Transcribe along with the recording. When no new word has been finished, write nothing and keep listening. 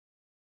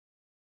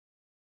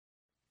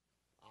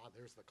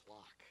There's the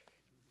clock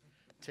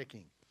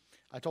ticking.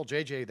 I told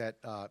JJ that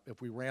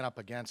if we ran up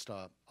against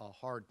a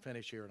hard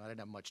finish here and I didn't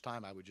have much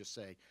time, I would just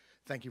say,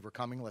 thank you for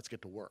coming, let's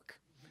get to work.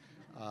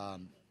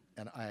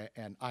 And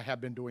I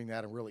have been doing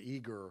that. I'm really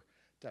eager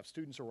to have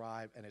students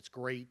arrive, and it's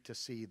great to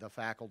see the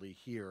faculty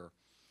here.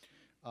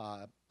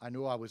 I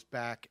knew I was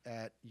back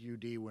at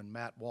UD when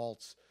Matt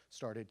Waltz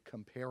started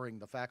comparing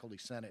the faculty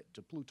senate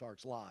to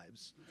Plutarch's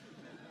Lives.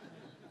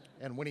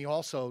 And when he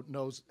also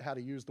knows how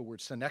to use the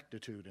word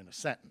senectitude in a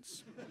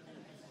sentence.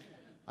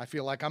 I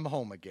feel like I'm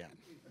home again.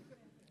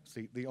 It's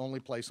the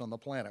only place on the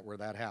planet where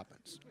that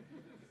happens.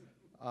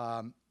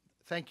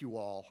 Thank you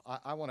all.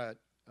 I want to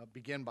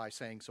begin by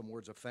saying some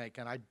words of thanks,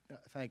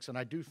 and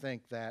I do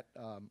think that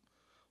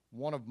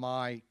one of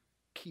my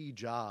key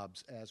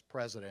jobs as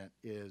president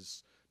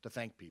is to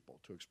thank people,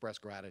 to express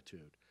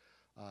gratitude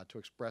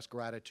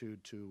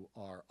to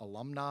our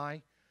alumni,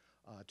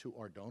 to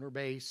our donor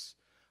base,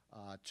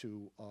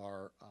 to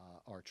our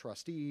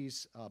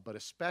trustees, but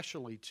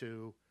especially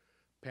to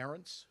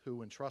parents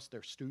who entrust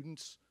their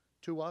students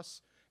to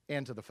us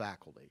and to the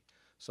faculty.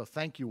 So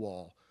thank you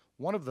all.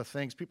 One of the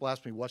things, people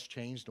ask me what's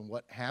changed and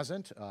what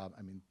hasn't.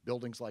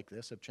 Buildings like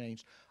this have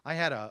changed. I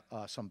had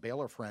some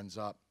Baylor friends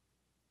up,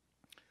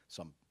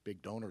 some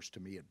big donors to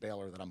me at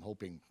Baylor that I'm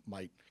hoping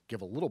might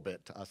give a little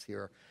bit to us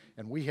here.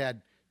 And we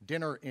had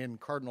dinner in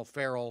Cardinal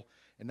Farrell,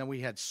 and then we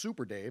had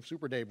Super Dave.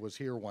 Super Dave was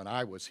here when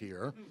I was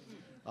here,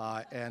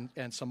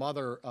 and some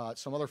other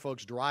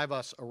folks drive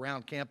us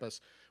around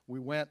campus. We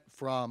went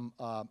from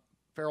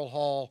Farrell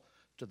Hall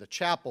to the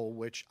chapel,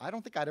 which I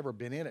don't think I'd ever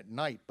been in at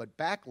night, but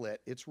backlit,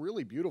 it's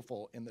really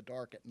beautiful in the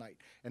dark at night.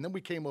 And then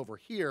we came over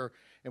here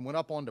and went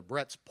up onto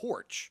Brett's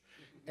porch.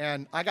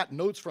 And I got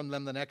notes from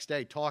them the next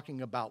day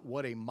talking about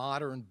what a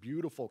modern,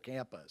 beautiful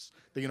campus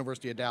the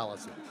University of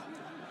Dallas is.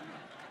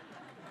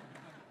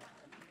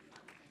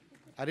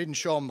 I didn't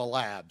show them the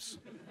labs.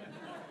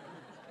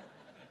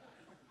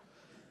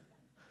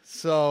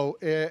 So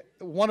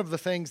one of the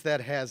things that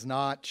has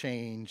not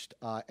changed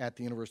at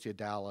the University of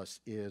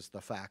Dallas is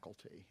the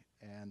faculty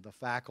and the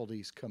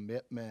faculty's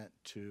commitment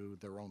to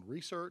their own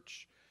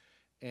research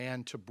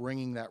and to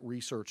bringing that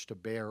research to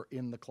bear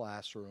in the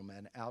classroom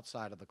and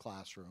outside of the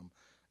classroom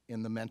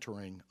in the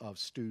mentoring of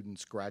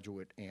students,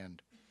 graduate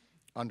and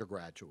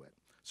undergraduate.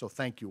 So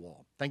thank you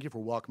all. Thank you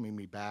for welcoming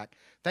me back.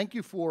 Thank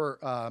you for,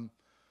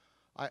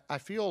 I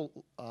feel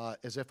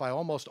as if I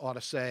almost ought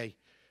to say,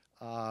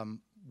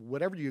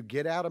 whatever you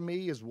get out of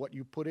me is what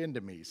you put into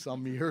me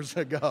some years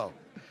ago.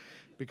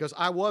 Because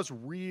I was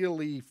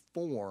really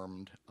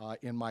formed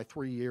in my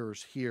 3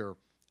 years here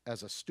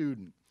as a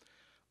student.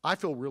 I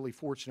feel really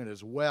fortunate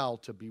as well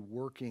to be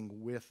working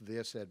with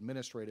this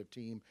administrative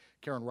team.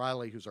 Karen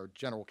Riley, who's our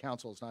general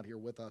counsel, is not here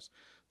with us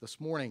this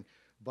morning.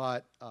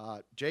 But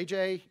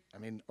JJ,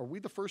 are we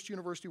the first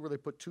university where they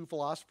put 2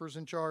 philosophers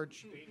in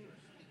charge?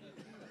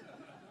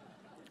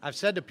 I've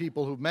said to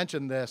people who've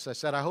mentioned this, I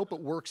said, I hope it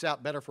works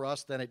out better for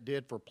us than it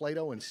did for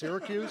Plato and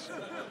Syracuse.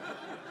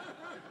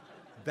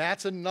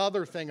 That's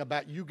another thing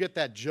about you get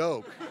that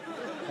joke,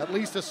 at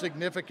least a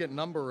significant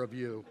number of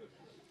you.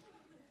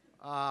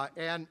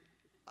 And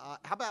how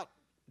about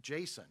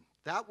Jason?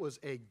 That was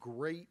a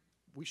great,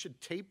 we should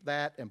tape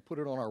that and put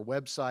it on our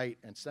website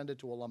and send it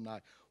to alumni.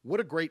 What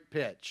a great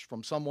pitch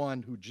from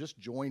someone who just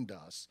joined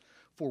us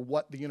for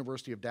what the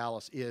University of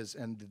Dallas is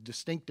and the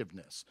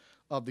distinctiveness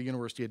of the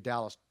University of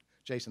Dallas.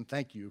 Jason,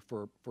 thank you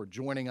for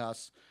joining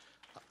us.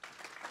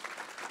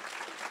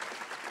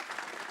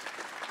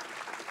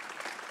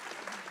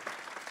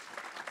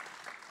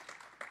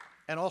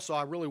 And also,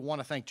 I really want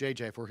to thank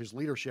JJ for his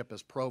leadership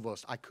as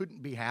provost. I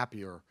couldn't be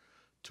happier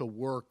to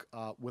work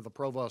with a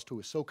provost who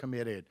is so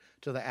committed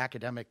to the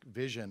academic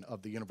vision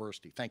of the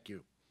university. Thank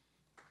you.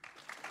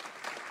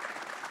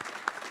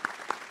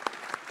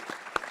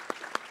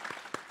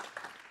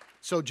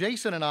 So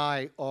Jason and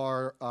I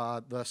are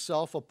the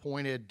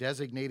self-appointed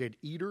designated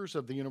eaters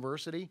of the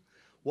university.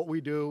 What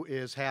we do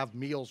is have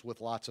meals with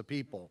lots of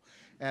people.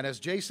 And as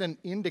Jason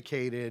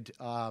indicated,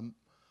 some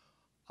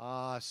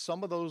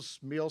of those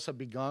meals have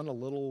begun a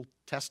little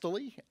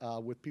testily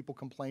with people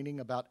complaining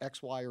about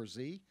X, Y, or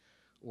Z,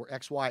 or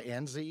X, Y,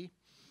 and Z.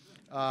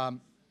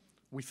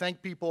 We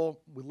thank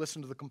people. We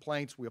listen to the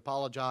complaints. We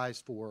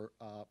apologize for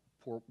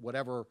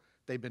whatever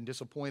they've been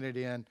disappointed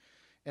in.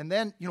 And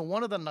then,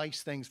 one of the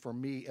nice things for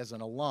me as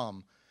an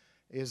alum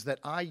is that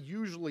I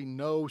usually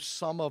know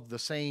some of the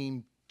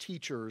same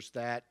teachers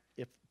that,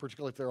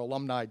 particularly if they're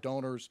alumni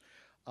donors,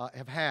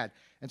 have had.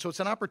 And so it's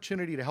an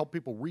opportunity to help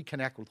people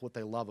reconnect with what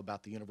they love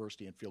about the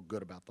university and feel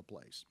good about the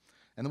place.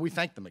 And then we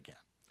thank them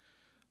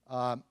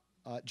again.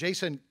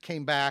 Jason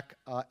came back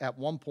at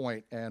one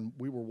point, and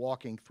we were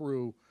walking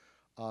through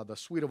the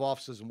suite of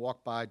offices and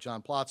walked by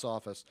John Plott's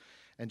office.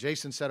 And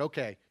Jason said,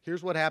 okay,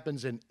 here's what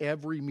happens in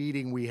every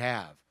meeting we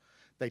have.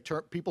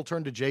 People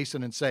turn to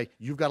Jason and say,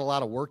 you've got a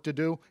lot of work to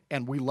do,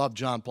 and we love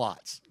John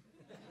Plott's.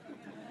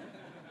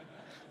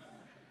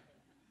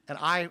 And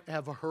I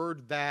have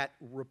heard that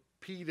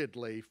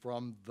repeatedly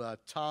from the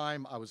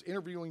time I was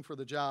interviewing for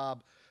the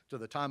job to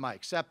the time I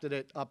accepted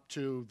it up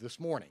to this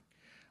morning.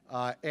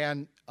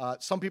 And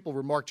some people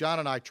remark, John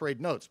and I trade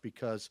notes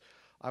because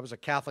I was a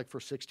Catholic for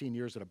 16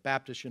 years at a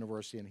Baptist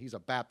university, and he's a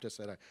Baptist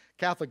at a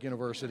Catholic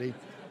university.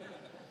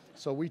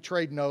 So we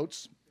trade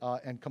notes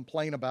and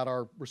complain about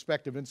our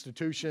respective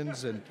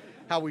institutions and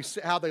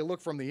how they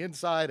look from the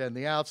inside and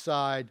the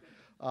outside.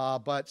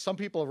 But some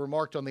people have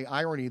remarked on the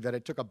irony that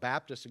it took a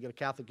Baptist to get a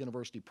Catholic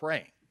university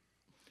praying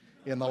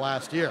in the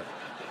last year.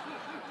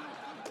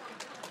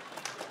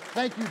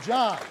 Thank you,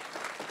 John.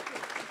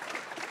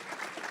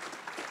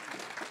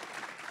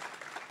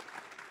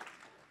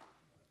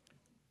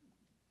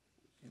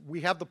 We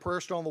have the Prayer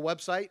Stone on the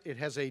website. It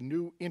has a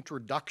new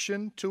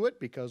introduction to it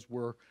because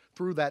we're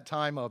through that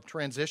time of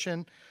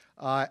transition.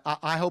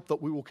 I hope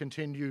that we will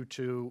continue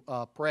to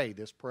pray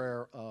this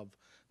prayer of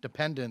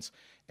dependence.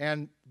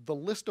 And the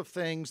list of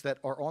things that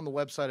are on the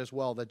website as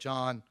well that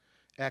John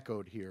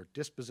echoed here: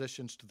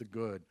 dispositions to the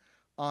good,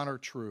 honor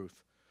truth,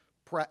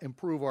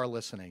 improve our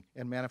listening,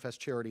 and manifest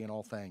charity in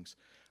all things.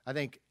 I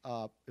think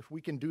if we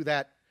can do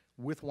that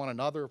with one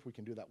another, if we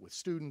can do that with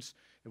students,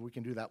 if we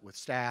can do that with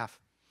staff,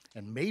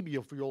 and maybe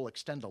if you'll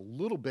extend a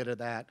little bit of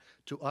that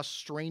to us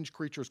strange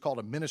creatures called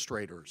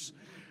administrators,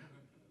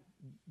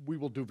 we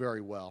will do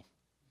very well.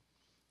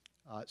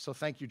 So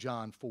thank you,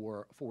 John,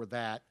 for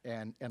that,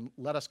 and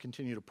let us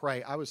continue to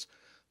pray.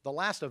 The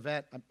last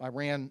event I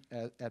ran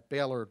at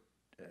Baylor,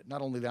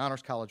 not only the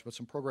Honors College, but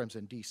some programs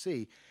in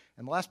D.C.,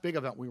 and the last big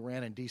event we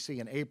ran in D.C.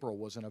 in April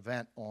was an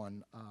event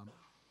on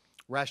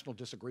rational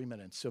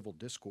disagreement and civil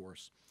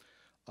discourse,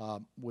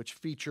 which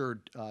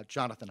featured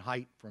Jonathan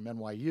Haidt from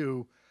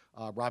NYU,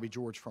 Robbie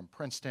George from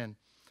Princeton,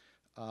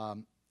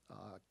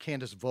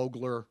 Candace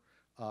Vogler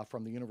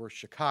from the University of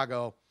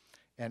Chicago,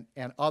 and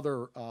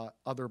other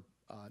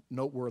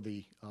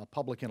noteworthy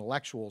public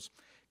intellectuals.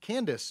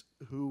 Candace,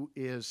 who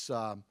is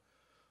a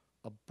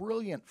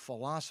brilliant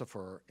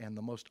philosopher and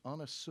the most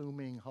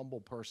unassuming, humble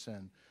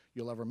person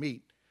you'll ever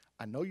meet.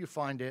 I know you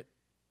find it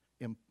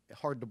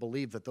hard to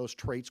believe that those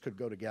traits could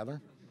go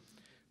together,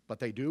 but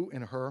they do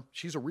in her.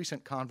 She's a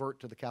recent convert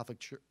to the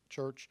Catholic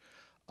Church,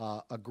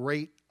 a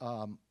great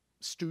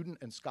student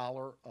and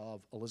scholar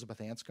of Elizabeth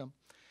Anscombe.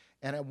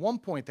 And at one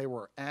point the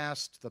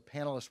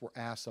panelists were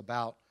asked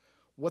about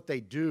what they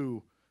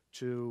do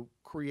to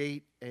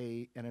create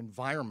an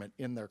environment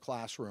in their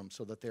classroom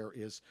so that there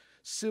is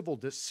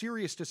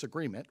serious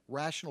disagreement,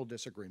 rational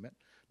disagreement,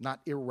 not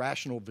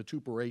irrational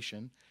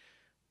vituperation,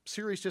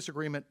 serious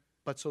disagreement,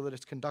 but so that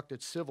it's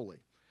conducted civilly.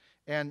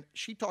 And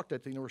she talked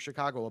at the University of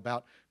Chicago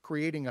about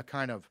creating a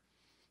kind of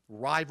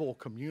rival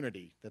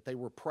community, that they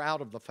were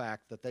proud of the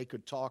fact that they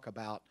could talk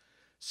about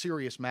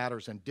serious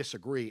matters and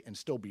disagree and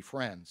still be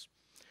friends.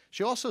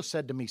 She also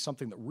said to me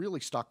something that really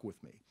stuck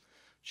with me.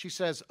 She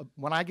says,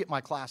 when I get my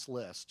class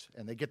list,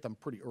 and they get them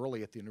pretty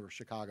early at the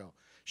University of Chicago,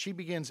 she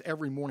begins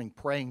every morning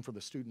praying for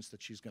the students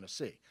that she's going to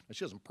see. Now,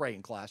 she doesn't pray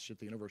in class at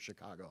the University of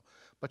Chicago,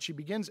 but she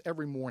begins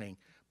every morning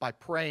by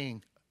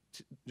praying,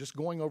 just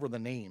going over the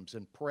names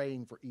and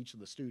praying for each of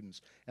the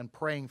students and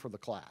praying for the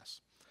class.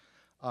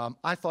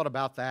 I thought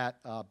about that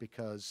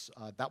because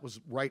that was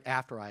right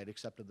after I had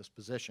accepted this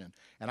position.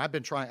 And I've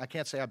been trying, I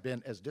can't say I've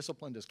been as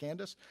disciplined as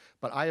Candace,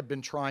 but I have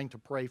been trying to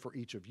pray for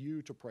each of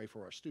you, to pray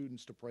for our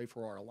students, to pray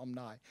for our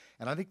alumni.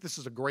 And I think this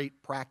is a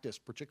great practice,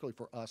 particularly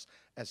for us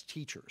as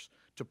teachers,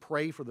 to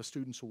pray for the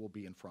students who will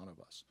be in front of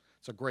us.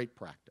 It's a great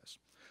practice.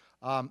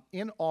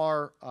 In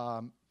our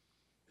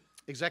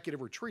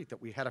executive retreat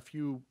that we had a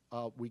few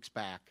weeks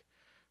back,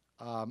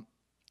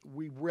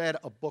 we read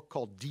a book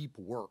called Deep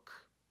Work,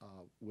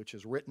 which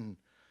is written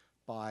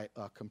by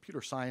a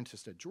computer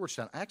scientist at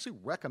Georgetown. I actually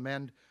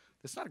recommend,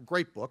 it's not a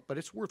great book, but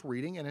it's worth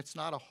reading, and it's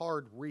not a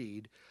hard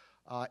read.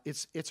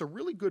 It's a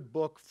really good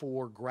book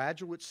for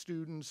graduate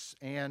students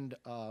and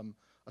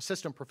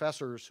assistant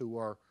professors who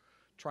are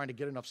trying to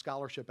get enough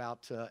scholarship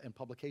out and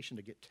publication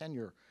to get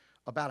tenure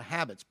about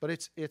habits. But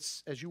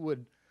it's as you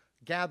would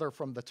gather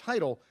from the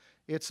title,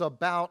 it's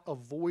about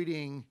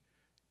avoiding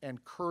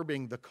and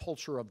curbing the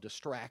culture of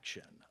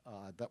distraction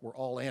that we're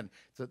all in.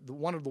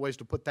 One of the ways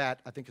to put that,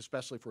 I think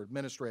especially for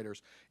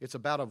administrators, it's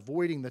about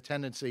avoiding the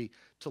tendency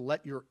to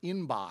let your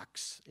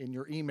inbox in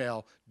your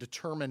email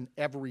determine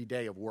every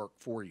day of work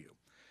for you,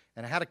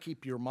 and how to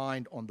keep your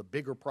mind on the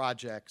bigger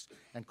projects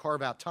and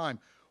carve out time.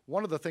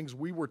 One of the things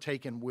we were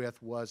taken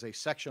with was a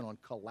section on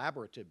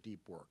collaborative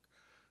deep work,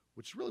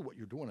 which is really what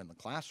you're doing in the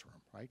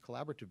classroom, right?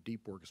 Collaborative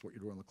deep work is what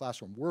you're doing in the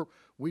classroom.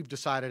 We've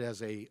decided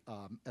as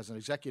an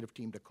executive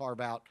team to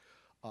carve out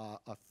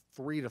a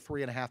 3 to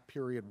 3.5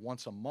 period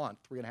once a month,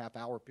 3.5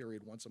 hour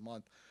period once a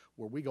month,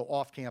 where we go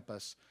off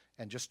campus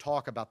and just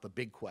talk about the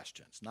big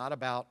questions, not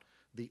about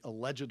the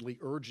allegedly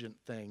urgent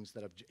things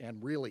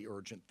and really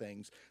urgent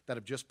things that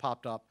have just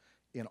popped up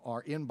in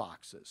our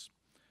inboxes.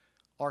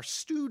 Our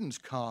students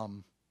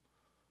come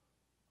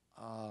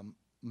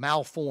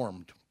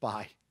malformed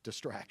by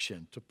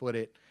distraction, to put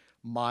it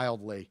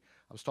mildly.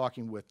 I was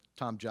talking with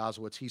Tom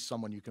Josowitz. He's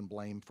someone you can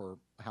blame for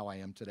how I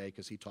am today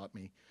because he taught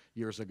me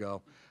years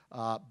ago.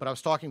 But I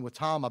was talking with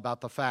Tom about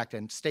the fact,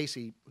 and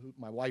Stacy,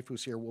 my wife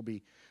who's here, will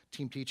be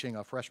team teaching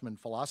a freshman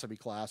philosophy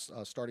class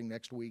starting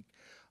next week.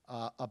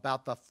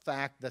 about the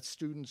fact that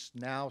students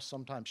now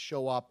sometimes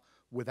show up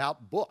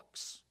without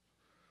books.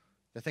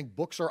 They think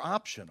books are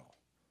optional.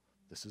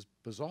 This is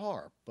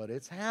bizarre, but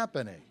it's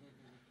happening.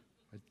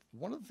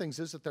 One of the things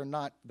is that they're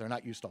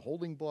not used to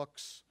holding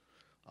books.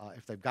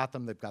 If they've got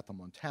them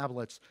on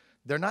tablets.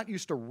 They're not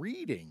used to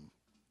reading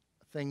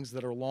things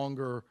that are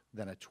longer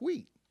than a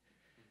tweet.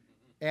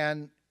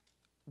 And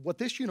what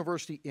this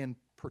university in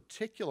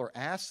particular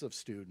asks of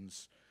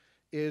students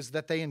is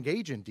that they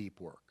engage in deep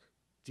work,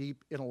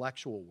 deep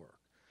intellectual work,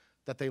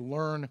 that they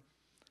learn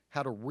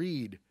how to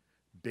read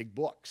big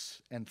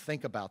books and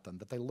think about them,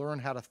 that they learn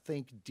how to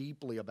think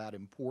deeply about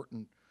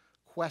important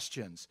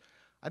questions.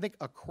 I think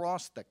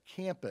across the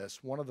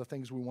campus, one of the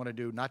things we want to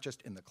do, not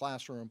just in the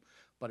classroom,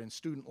 but in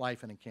student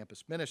life and in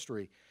campus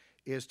ministry,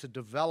 is to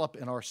develop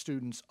in our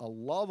students a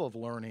love of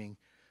learning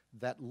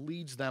that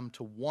leads them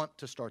to want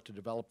to start to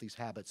develop these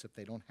habits if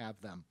they don't have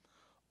them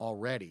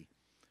already.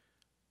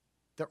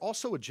 They're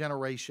also a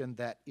generation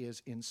that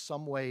is in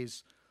some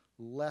ways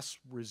less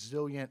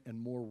resilient and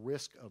more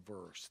risk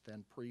averse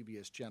than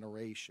previous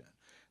generation.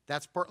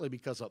 That's partly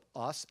because of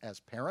us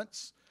as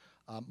parents,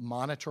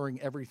 monitoring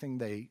everything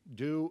they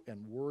do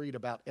and worried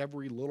about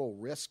every little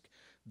risk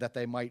that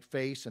they might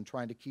face and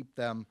trying to keep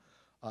them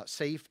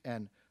safe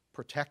and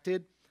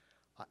protected.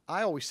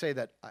 I always say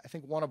that I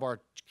think one of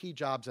our key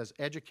jobs as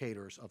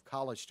educators of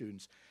college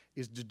students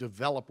is to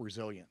develop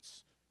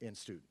resilience in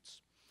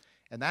students.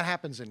 And that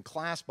happens in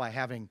class by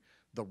having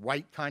the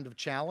right kind of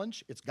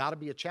challenge. It's got to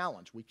be a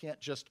challenge. We can't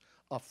just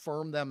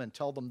affirm them and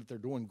tell them that they're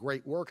doing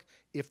great work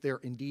if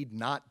they're indeed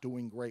not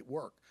doing great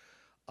work.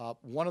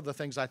 One of the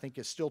things I think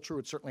is still true,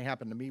 it certainly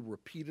happened to me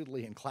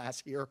repeatedly in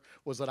class here,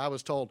 was that I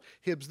was told,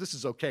 Hibbs, this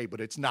is okay, but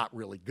it's not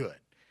really good.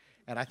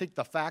 And I think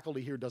the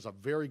faculty here does a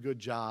very good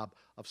job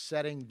of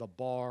setting the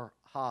bar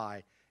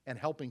high and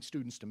helping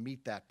students to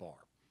meet that bar.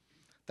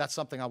 That's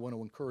something I want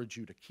to encourage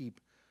you to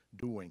keep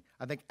doing.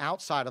 I think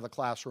outside of the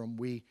classroom,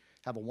 we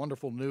have a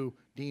wonderful new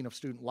Dean of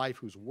Student Life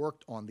who's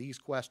worked on these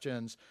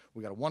questions.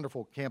 We've got a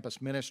wonderful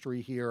campus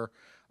ministry here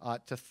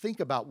to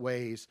think about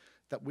ways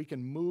that we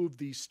can move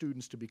these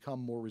students to become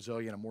more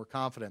resilient and more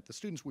confident. The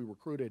students we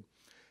recruited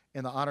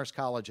in the Honors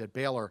College at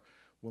Baylor,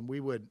 when we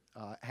would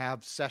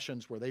have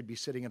sessions where they'd be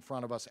sitting in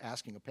front of us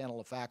asking a panel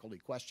of faculty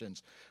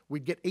questions,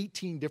 we'd get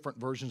 18 different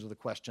versions of the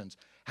questions.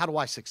 How do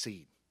I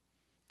succeed?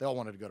 They all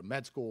wanted to go to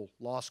med school,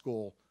 law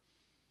school,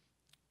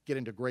 get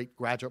into great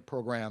graduate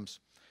programs.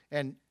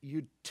 And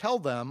you'd tell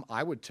them,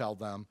 I would tell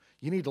them,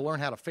 you need to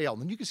learn how to fail.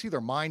 And then you can see their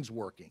minds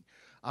working.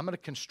 I'm going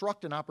to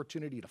construct an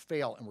opportunity to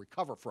fail and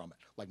recover from it.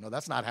 Like, no,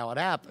 that's not how it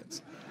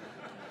happens.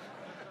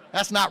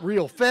 That's not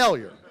real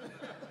failure.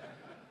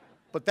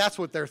 But that's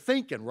what they're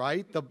thinking,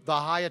 right? The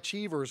high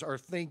achievers are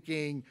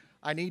thinking,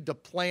 I need to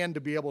plan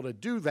to be able to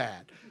do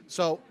that.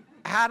 So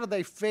how do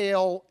they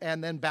fail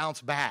and then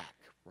bounce back,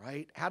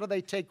 right? How do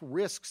they take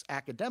risks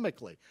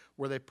academically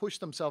where they push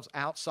themselves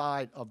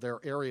outside of their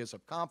areas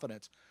of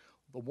confidence?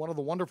 But one of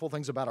the wonderful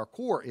things about our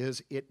core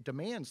is it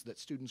demands that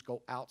students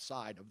go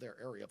outside of their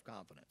area of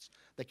confidence.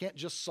 They can't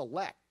just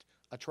select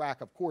a track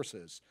of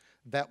courses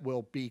that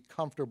will be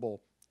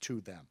comfortable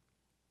to them.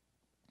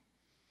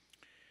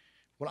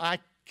 When I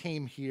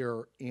came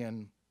here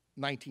in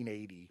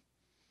 1980,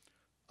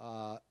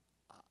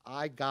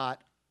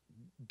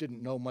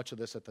 didn't know much of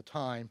this at the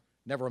time,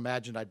 never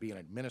imagined I'd be an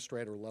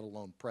administrator, let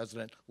alone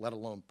president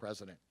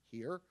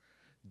here.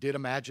 Did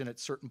imagine at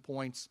certain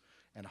points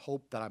and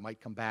hoped that I might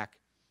come back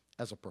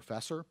as a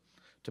professor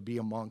to be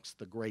amongst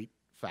the great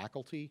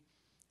faculty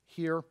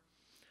here.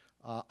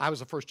 I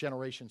was a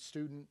first-generation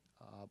student,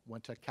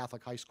 went to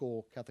Catholic high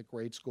school, Catholic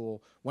grade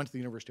school, went to the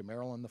University of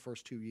Maryland the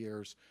first 2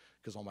 years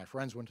because all my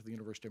friends went to the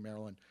University of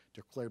Maryland,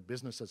 declared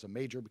business as a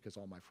major because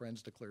all my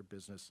friends declared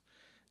business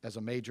as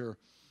a major,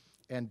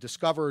 and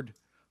discovered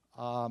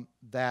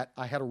that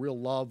I had a real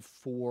love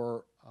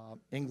for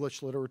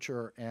English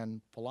literature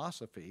and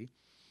philosophy,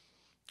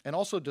 and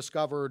also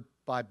discovered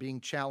by being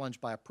challenged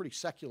by a pretty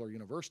secular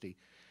university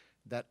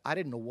that I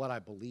didn't know what I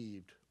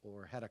believed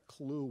or had a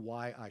clue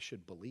why I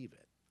should believe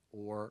it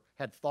or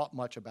had thought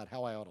much about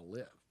how I ought to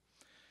live.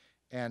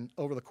 And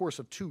over the course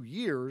of 2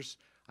 years,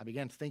 I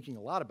began thinking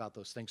a lot about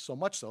those things, so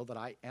much so that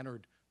I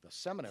entered the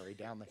seminary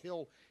down the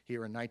hill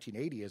here in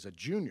 1980 as a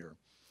junior.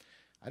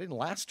 I didn't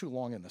last too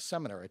long in the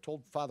seminary. I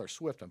told Father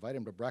Swift, I invited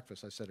him to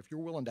breakfast. I said, if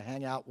you're willing to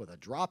hang out with a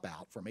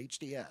dropout from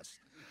HDS,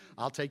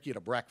 I'll take you to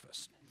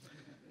breakfast.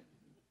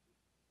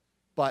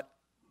 But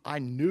I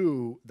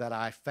knew that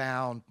I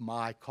found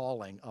my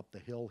calling up the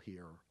hill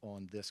here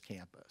on this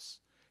campus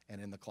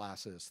and in the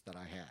classes that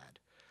I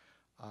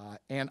had.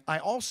 And I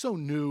also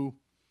knew,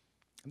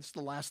 and this is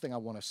the last thing I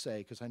want to say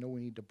because I know we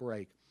need to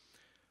break.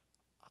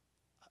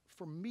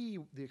 For me,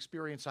 the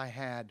experience I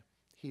had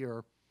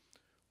here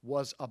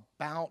was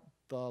about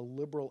the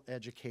liberal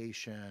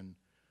education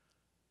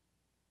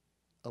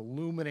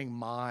illuminating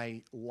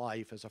my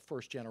life as a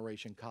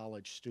first-generation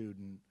college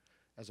student,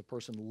 as a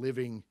person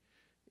living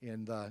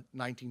in the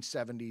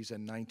 1970s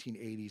and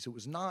 1980s. It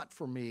was not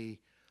for me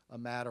a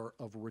matter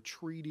of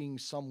retreating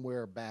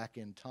somewhere back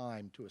in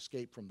time to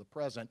escape from the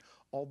present,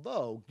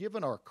 although,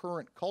 given our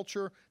current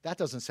culture, that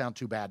doesn't sound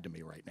too bad to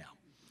me right now.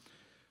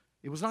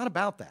 It was not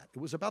about that. It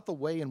was about the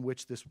way in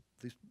which these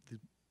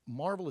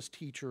marvelous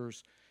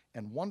teachers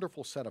and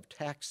wonderful set of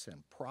texts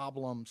and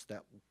problems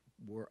that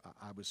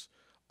I was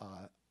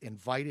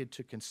invited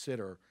to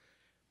consider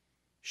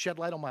shed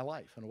light on my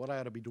life and what I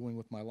ought to be doing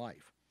with my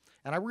life.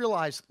 And I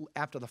realized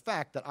after the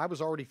fact that I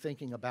was already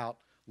thinking about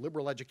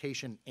liberal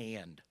education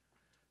and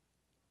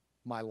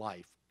my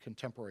life,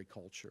 contemporary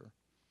culture.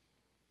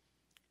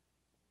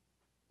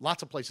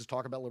 Lots of places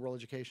talk about liberal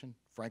education.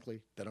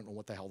 Frankly, they don't know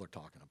what the hell they're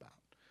talking about.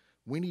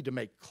 We need to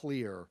make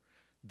clear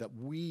that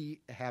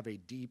we have a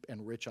deep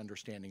and rich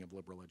understanding of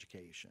liberal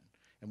education.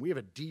 And we have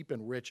a deep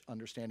and rich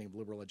understanding of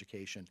liberal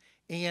education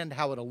and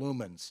how it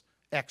illumines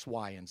X,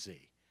 Y, and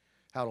Z,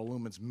 how it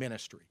illumines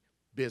ministry,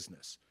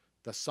 business,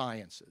 the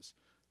sciences,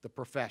 the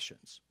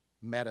professions,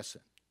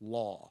 medicine,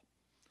 law.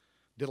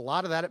 Did a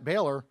lot of that at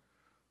Baylor.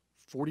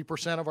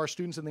 40% of our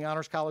students in the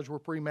Honors College were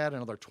pre-med,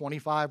 another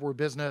 25 were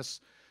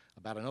business,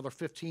 about another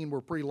 15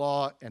 were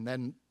pre-law, and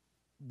then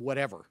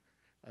whatever,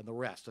 and the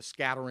rest, a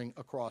scattering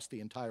across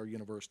the entire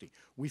university.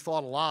 We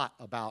thought a lot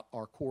about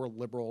our core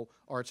liberal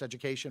arts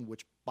education,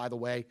 which, by the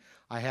way,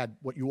 I had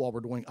what you all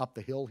were doing up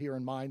the hill here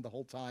in mind the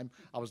whole time.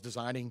 I was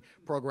designing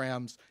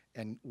programs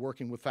and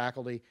working with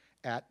faculty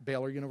at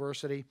Baylor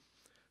University.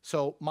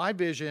 So my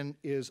vision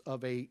is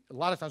of a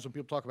lot of times when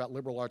people talk about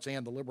liberal arts,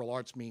 and the liberal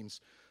arts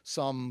means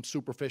some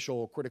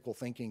superficial critical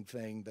thinking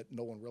thing that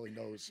no one really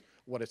knows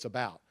what it's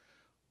about.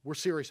 We're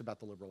serious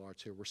about the liberal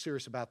arts here. We're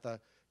serious about the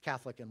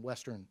Catholic and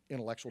Western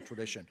intellectual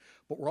tradition.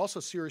 But we're also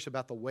serious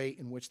about the way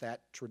in which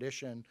that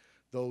tradition,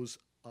 those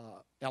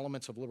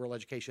elements of liberal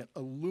education,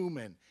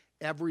 illumine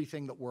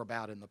everything that we're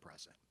about in the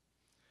present.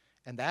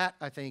 And that,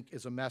 I think,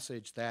 is a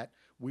message that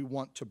we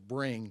want to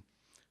bring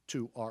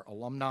to our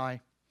alumni.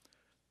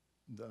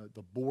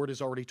 The board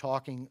is already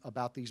talking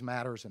about these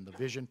matters and the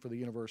vision for the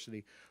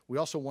university. We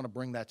also want to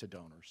bring that to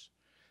donors.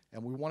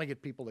 And we want to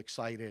get people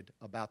excited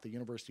about the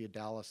University of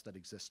Dallas that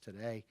exists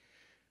today.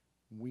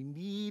 We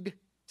need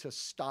to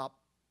stop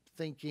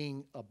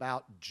thinking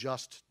about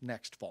just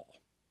next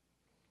fall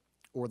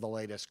or the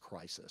latest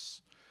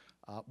crisis.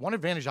 One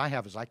advantage I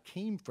have is I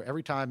came for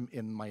every time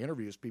in my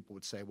interviews, people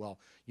would say, well,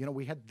 you know,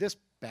 we had this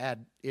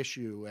bad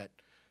issue at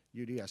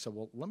UD. I said,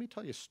 well, let me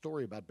tell you a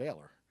story about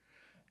Baylor.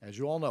 As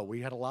you all know,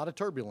 we had a lot of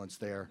turbulence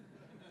there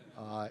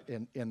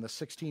in the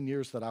 16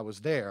 years that I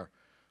was there.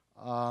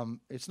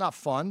 It's not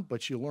fun,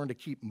 but you learn to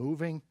keep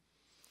moving.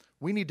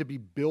 We need to be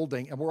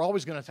building, and we're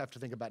always going to have to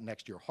think about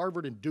next year.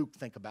 Harvard and Duke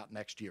think about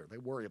next year. They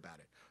worry about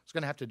it. It's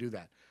going to have to do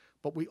that.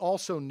 But we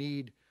also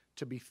need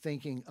to be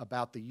thinking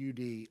about the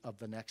UD of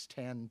the next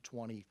 10,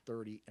 20,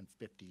 30, and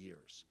 50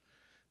 years.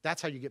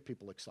 That's how you get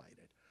people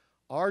excited.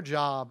 Our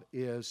job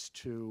is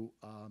to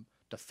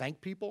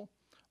thank people.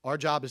 Our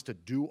job is to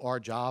do our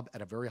job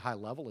at a very high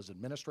level as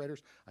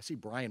administrators. I see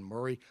Brian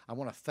Murray. I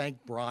want to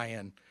thank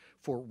Brian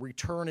for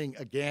returning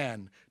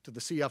again to the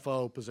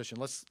CFO position.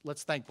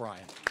 Let's thank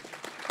Brian.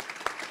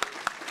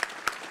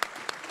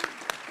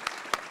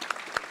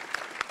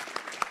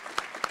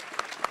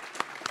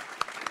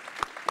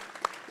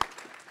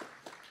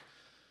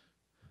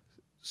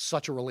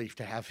 Such a relief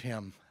to have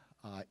him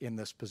in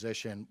this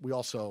position. We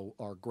also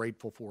are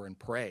grateful for and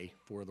pray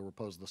for the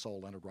repose of the soul,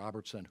 Leonard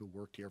Robertson, who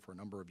worked here for a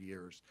number of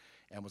years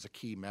and was a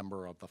key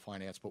member of the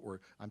finance. But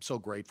I'm so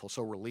grateful,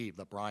 so relieved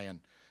that Brian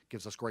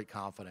gives us great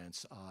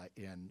confidence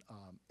in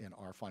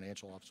our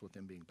financial office with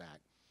him being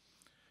back.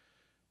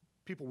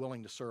 People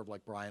willing to serve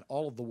like Brian,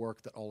 all of the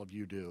work that all of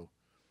you do,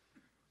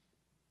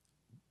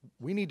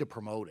 we need to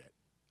promote it.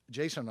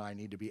 Jason and I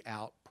need to be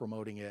out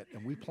promoting it,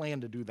 and we plan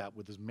to do that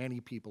with as many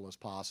people as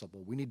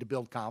possible. We need to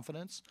build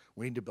confidence.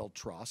 We need to build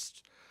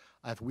trust.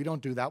 If we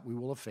don't do that, we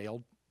will have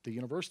failed the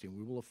university, and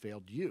we will have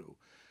failed you.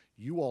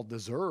 You all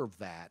deserve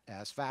that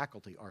as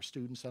faculty. Our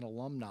students and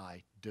alumni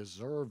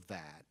deserve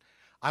that.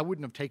 I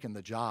wouldn't have taken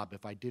the job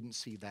if I didn't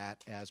see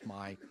that as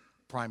my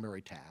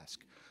primary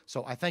task.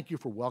 So I thank you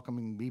for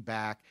welcoming me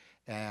back,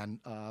 and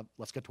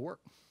let's get to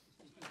work.